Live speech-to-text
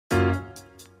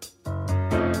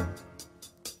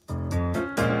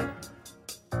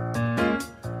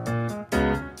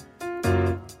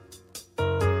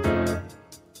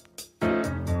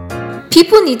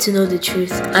People need to know the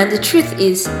truth, and the truth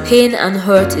is pain and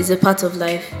hurt is a part of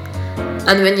life.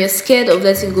 And when you're scared of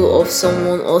letting go of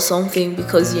someone or something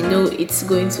because you know it's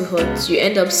going to hurt, you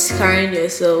end up scarring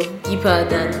yourself deeper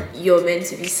than you're meant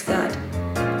to be scarred.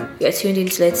 You're tuned in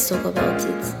to Let's Talk About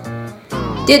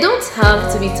It. They don't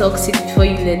have to be toxic before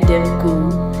you let them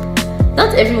go.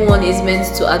 Not everyone is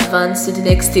meant to advance to the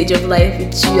next stage of life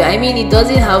with you. I mean, it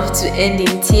doesn't have to end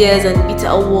in tears and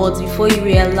bitter words before you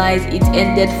realize it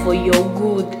ended for your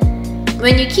good.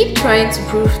 When you keep trying to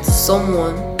prove to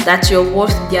someone that you're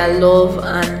worth their love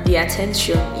and their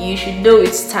attention, you should know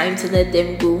it's time to let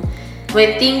them go.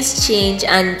 When things change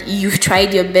and you've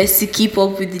tried your best to keep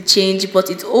up with the change, but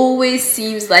it always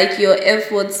seems like your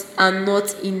efforts are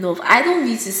not enough, I don't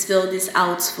need to spell this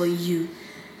out for you.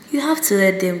 You have to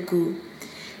let them go.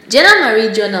 Jenna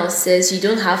Marie Journal says you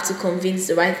don't have to convince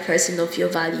the right person of your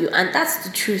value, and that's the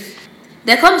truth.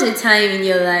 There comes a time in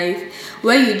your life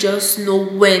where you just know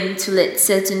when to let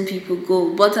certain people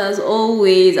go. But as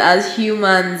always, as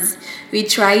humans, we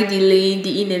try delaying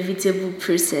the inevitable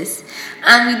process.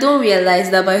 And we don't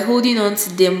realize that by holding on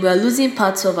to them, we are losing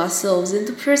parts of ourselves in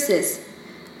the process.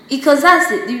 Because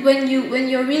that's it. When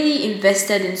you're really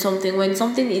invested in something, when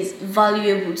something is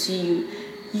valuable to you,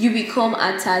 you become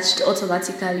attached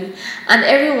automatically. And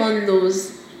everyone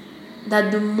knows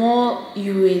that the more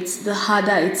you wait, the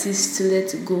harder it is to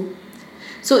let go.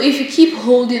 So if you keep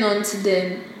holding on to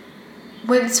them,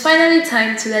 when it's finally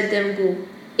time to let them go,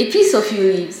 a piece of you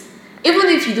leaves. Even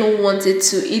if you don't want it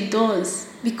to, it does.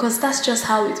 Because that's just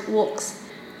how it works.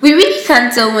 We really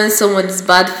can't tell when someone is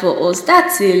bad for us.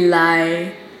 That's a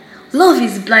lie. Love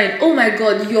is blind. Oh my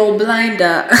God, you're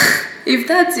blinder. If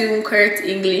that's even correct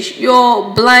English,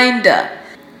 you're blinder.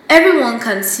 Everyone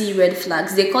can see red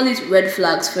flags. They call it red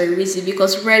flags for a reason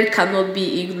because red cannot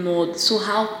be ignored. So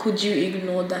how could you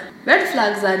ignore that? Red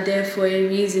flags are there for a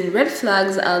reason. Red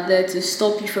flags are there to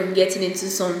stop you from getting into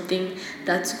something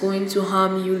that's going to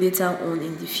harm you later on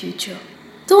in the future.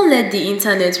 Don't let the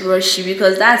internet rush you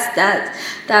because that's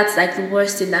like the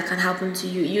worst thing that can happen to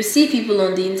you. You see people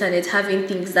on the internet having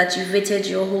things that you've waited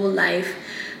your whole life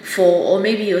for, or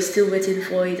maybe you're still waiting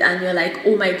for it and you're like,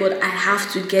 oh my God, I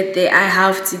have to get there, I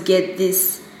have to get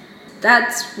this.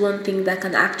 That's one thing that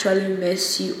can actually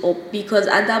mess you up, because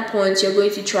at that point you're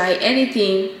going to try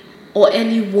anything or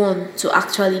anyone to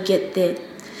actually get there,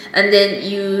 and then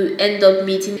you end up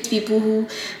meeting people who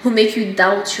make you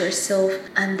doubt yourself,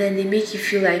 and then they make you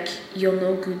feel like you're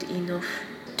not good enough.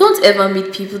 Don't ever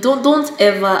meet people. Don't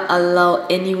ever allow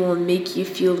anyone make you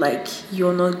feel like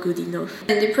you're not good enough.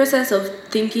 In the process of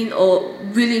thinking or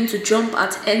willing to jump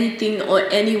at anything or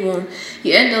anyone,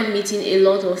 you end up meeting a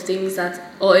lot of things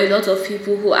or a lot of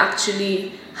people who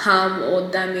actually harm or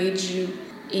damage you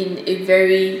in a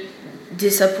very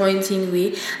disappointing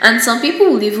way. And some people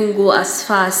will even go as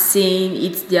far as saying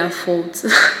it's their fault.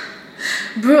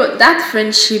 Bro, that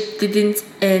friendship didn't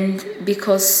end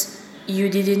because you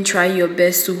didn't try your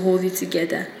best to hold it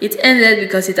together. It ended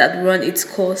because it had run its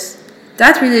course.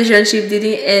 That relationship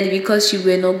didn't end because you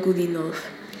were not good enough.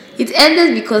 It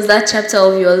ended because that chapter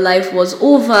of your life was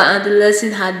over and the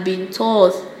lesson had been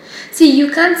taught. See,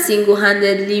 you can't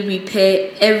single-handedly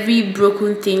repair every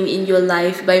broken thing in your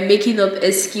life by making up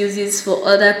excuses for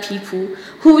other people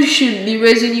who should be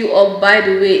raising you up, by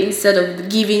the way, instead of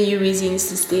giving you reasons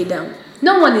to stay down.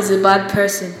 No one is a bad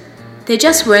person. They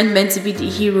just weren't meant to be the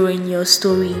hero in your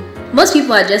story. Most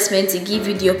people are just meant to give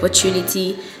you the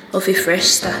opportunity of a fresh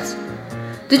start.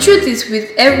 The truth is,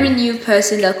 with every new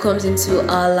person that comes into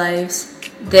our lives,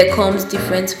 there comes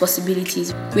different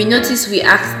possibilities. We notice we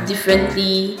act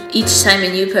differently each time a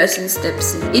new person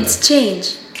steps in. It's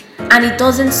change, and it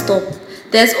doesn't stop.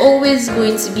 There's always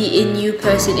going to be a new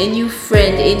person, a new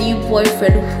friend, a new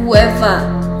boyfriend, whoever.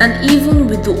 And even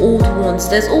with the old ones,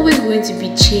 there's always going to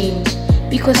be change.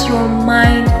 Because your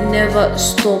mind never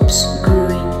stops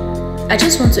growing. I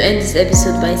just want to end this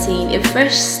episode by saying a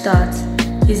fresh start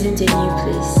isn't a new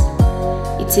place.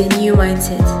 It's a new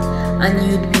mindset, and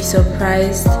you'd be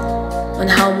surprised on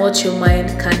how much your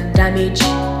mind can damage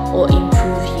or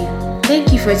improve you.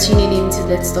 Thank you for tuning in to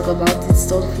Let's Talk About It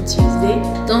Thoughtful Tuesday.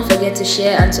 Don't forget to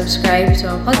share and subscribe to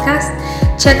our podcast.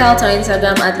 Check out our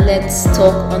Instagram at Let's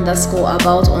Talk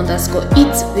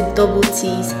 _about_it with double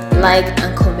T's. Like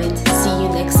and comment. See you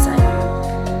next time.